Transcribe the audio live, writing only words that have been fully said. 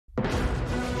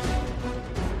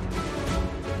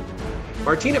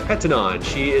Martina Pettenon,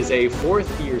 she is a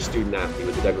fourth-year student athlete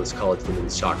with the Douglas College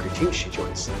women's soccer team. She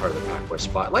joins part of the PACWEST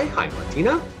Spotlight. Hi,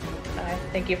 Martina. Hi,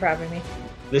 thank you for having me.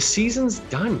 The season's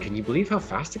done. Can you believe how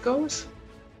fast it goes?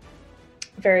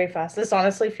 Very fast. This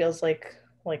honestly feels like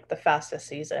the fastest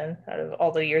season out of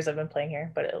all the years I've been playing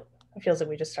here, but it feels like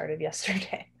we just started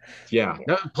yesterday. Yeah,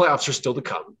 no, playoffs are still to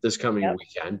come this coming Yep.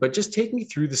 weekend, but just take me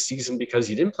through the season because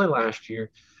you didn't play last year.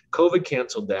 COVID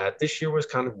canceled that. This year was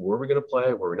kind of were we going to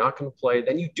play, were we not going to play?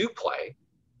 Then you do play.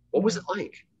 What was it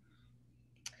like?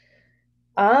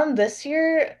 This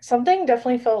year something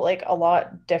definitely felt like a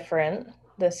lot different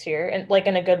this year, and like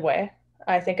in a good way.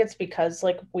 I think it's because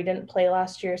like we didn't play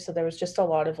last year, so there was just a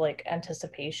lot of like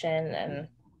anticipation, and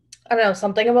I don't know,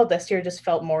 something about this year just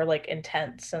felt more like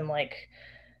intense and like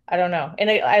I don't know. And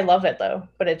I love it though,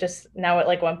 but it just now it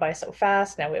like went by so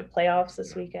fast. Now we have playoffs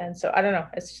this weekend. So I don't know.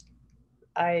 It's just,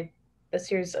 I this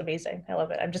year's amazing. I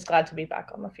love it. I'm just glad to be back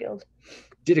on the field.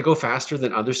 Did it go faster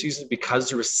than other seasons because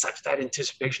there was such that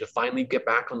anticipation to finally get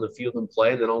back on the field and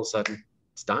play, and then all of a sudden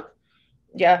it's done?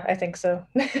 Yeah, I think so.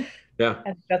 Yeah.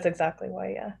 And that's exactly why,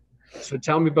 yeah. So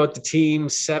tell me about the team.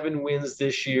 7 wins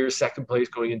this year, second place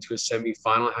going into a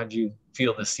semifinal. How do you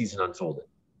feel this season unfolded?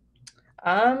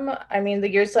 I mean, the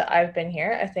years that I've been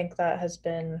here, I think that has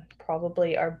been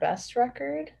probably our best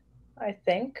record, I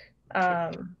think.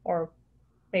 Or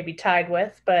maybe tied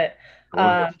with, but Going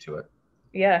um up to it.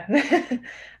 yeah.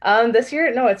 This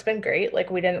year, no, it's been great. Like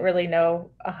we didn't really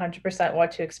know 100%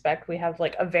 what to expect. We have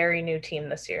like a very new team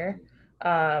this year.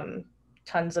 Um,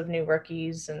 Tons of new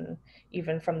rookies, and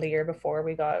even from the year before,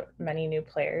 we got many new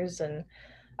players, and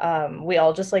we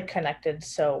all just like connected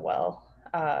so well.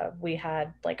 We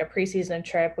had like a preseason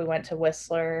trip. We went to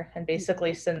Whistler, and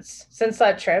basically since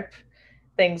that trip,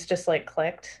 things just like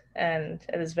clicked, and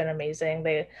it has been amazing.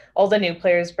 They all the new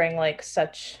players bring like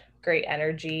such great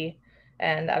energy,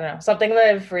 and I don't know, something that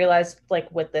I've realized like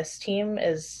with this team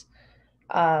is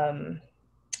um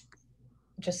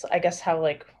just I guess how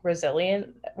like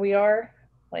resilient we are.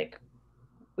 Like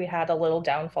we had a little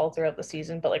downfall throughout the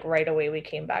season, but like right away we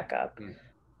came back up. Mm.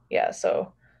 Yeah,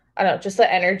 so I don't know, just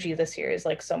the energy this year is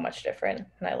like so much different,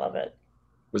 and I love it.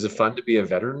 Was it fun to be a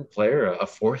veteran player, a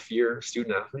fourth-year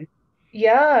student athlete?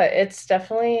 Yeah, it's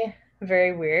definitely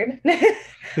very weird.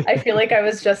 I feel like I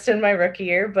was just in my rookie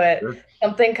year, but Sure.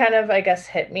 something kind of, I guess,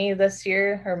 hit me this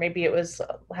year, or maybe it was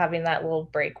having that little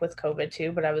break with COVID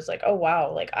too. But I was like, oh,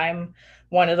 wow, like I'm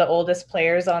one of the oldest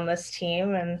players on this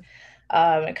team. And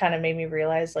it kind of made me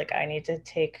realize like I need to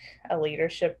take a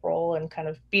leadership role and kind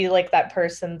of be like that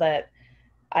person that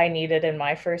I needed in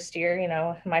my first year. You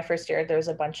know, my first year, there was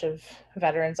a bunch of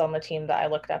veterans on the team that I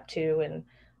looked up to,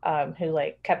 and who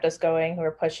like kept us going, who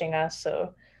were pushing us.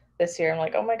 So this year, I'm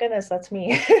like, oh my goodness, that's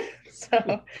me.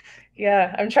 So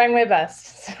yeah, I'm trying my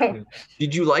best. So Yeah.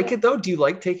 Did you like it though? Do you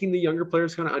like taking the younger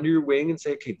players kind of under your wing and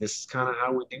say, okay, this is kind of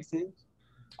how we do things?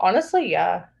 honestly,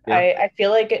 yeah, Yeah. I feel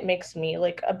like it makes me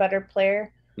like a better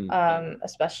player, Mm.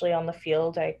 especially on the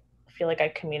field. I feel like I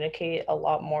communicate a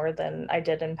lot more than I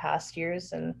did in past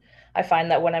years, and I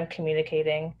find that when I'm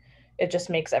communicating, it just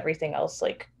makes everything else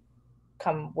like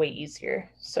come way easier.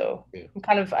 So Yeah. I'm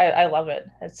kind of I love it.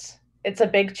 It's a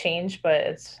big change, but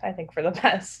it's I think for the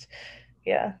best.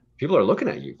 Yeah. People are looking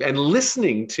at you and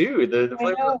listening too. The I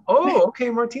players are like, know. oh,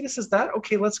 okay, Martina says that.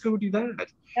 Okay, let's go do that.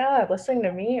 Yeah, listening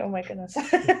to me. Oh my goodness.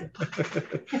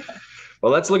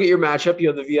 Well, let's look at your matchup. You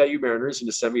have the VIU Mariners in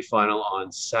the semifinal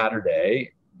on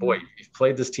Saturday. Boy, you've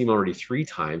played this team already 3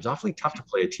 times. Awfully tough to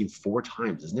play a team 4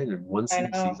 times, isn't it, in one I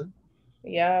single know. season?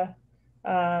 Yeah.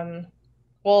 Um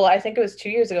well, I think it was 2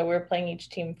 years ago we were playing each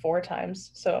team 4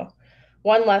 times. So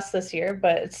one less this year,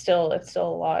 but it's still a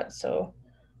lot. So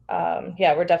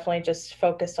yeah, we're definitely just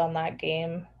focused on that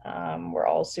game. We're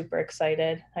all super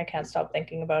excited. I can't stop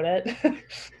thinking about it.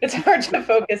 It's hard to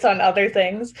focus on other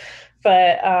things,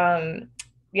 but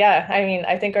yeah, I mean,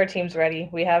 I think our team's ready.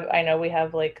 I know we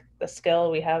have like the skill.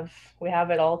 We have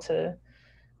it all to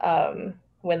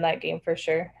win that game for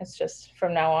sure. It's just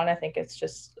from now on, I think it's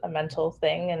just a mental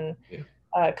thing, and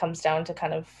Yeah, it comes down to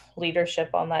kind of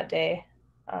leadership on that day,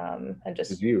 and it's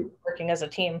just you. working as a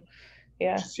team.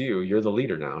 Yeah. It's you. You're the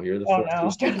leader now. You're the Oh fourth year no.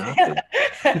 student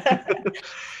athlete.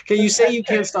 Okay, you say you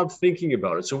can't stop thinking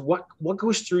about it. So what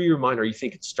goes through your mind? Are you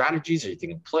thinking strategies? Are you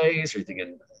thinking plays? Are you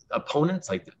thinking opponents,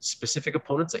 like specific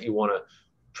opponents that you want to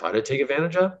try to take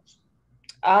advantage of?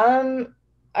 Um,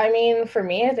 I mean, for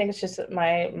me, I think it's just that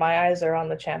my eyes are on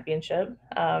the championship.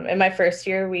 In my first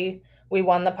year, we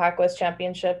won the PACWEST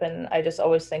championship, and I just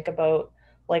always think about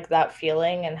like that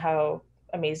feeling and how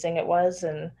amazing it was.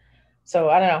 And so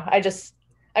I don't know.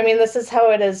 I mean, this is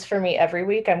how it is for me every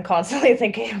week. I'm constantly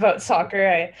thinking about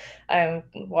soccer. I'm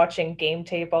watching game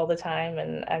tape all the time,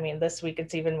 and I mean, this week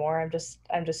it's even more. I'm just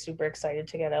super excited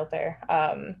to get out there.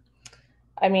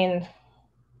 I mean,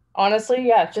 honestly,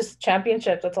 yeah, just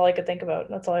championship. That's all I could think about.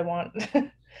 That's all I want.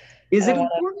 I Is it don't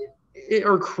want important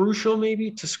or crucial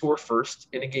maybe to score first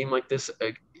in a game like this?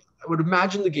 I would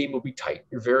imagine the game will be tight.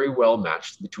 You're very well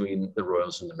matched between the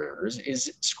Royals and the Mariners.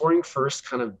 Is scoring first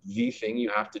kind of the thing you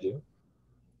have to do?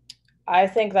 I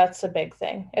think that's a big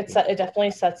thing. Yeah. It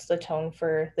definitely sets the tone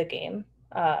for the game.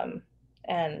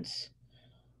 And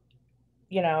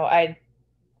you know,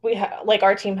 like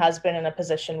our team has been in a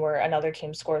position where another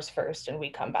team scores first and we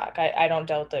come back. I don't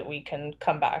doubt that we can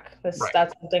come back. Right.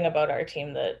 That's something about our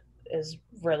team that is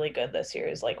really good this year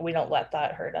is like we don't let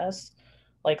that hurt us.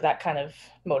 Like that kind of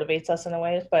motivates us in a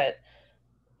way. But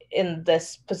in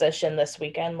this position this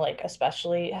weekend, like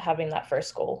especially having that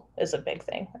first goal is a big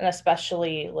thing. And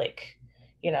especially like,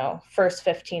 first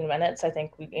 15 minutes, I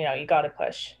think you got to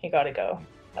push. You got to go.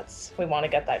 We want to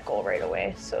get that goal right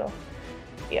away. So,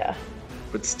 yeah.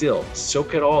 But still,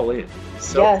 soak it all in.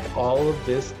 Soak Yes. all of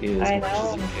this in I as much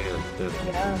as know. you can.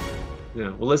 Yeah. Yeah.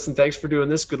 Well, listen, thanks for doing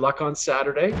this. Good luck on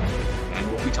Saturday,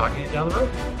 and we'll be talking to you down the road.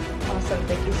 Awesome.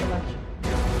 Thank you so much.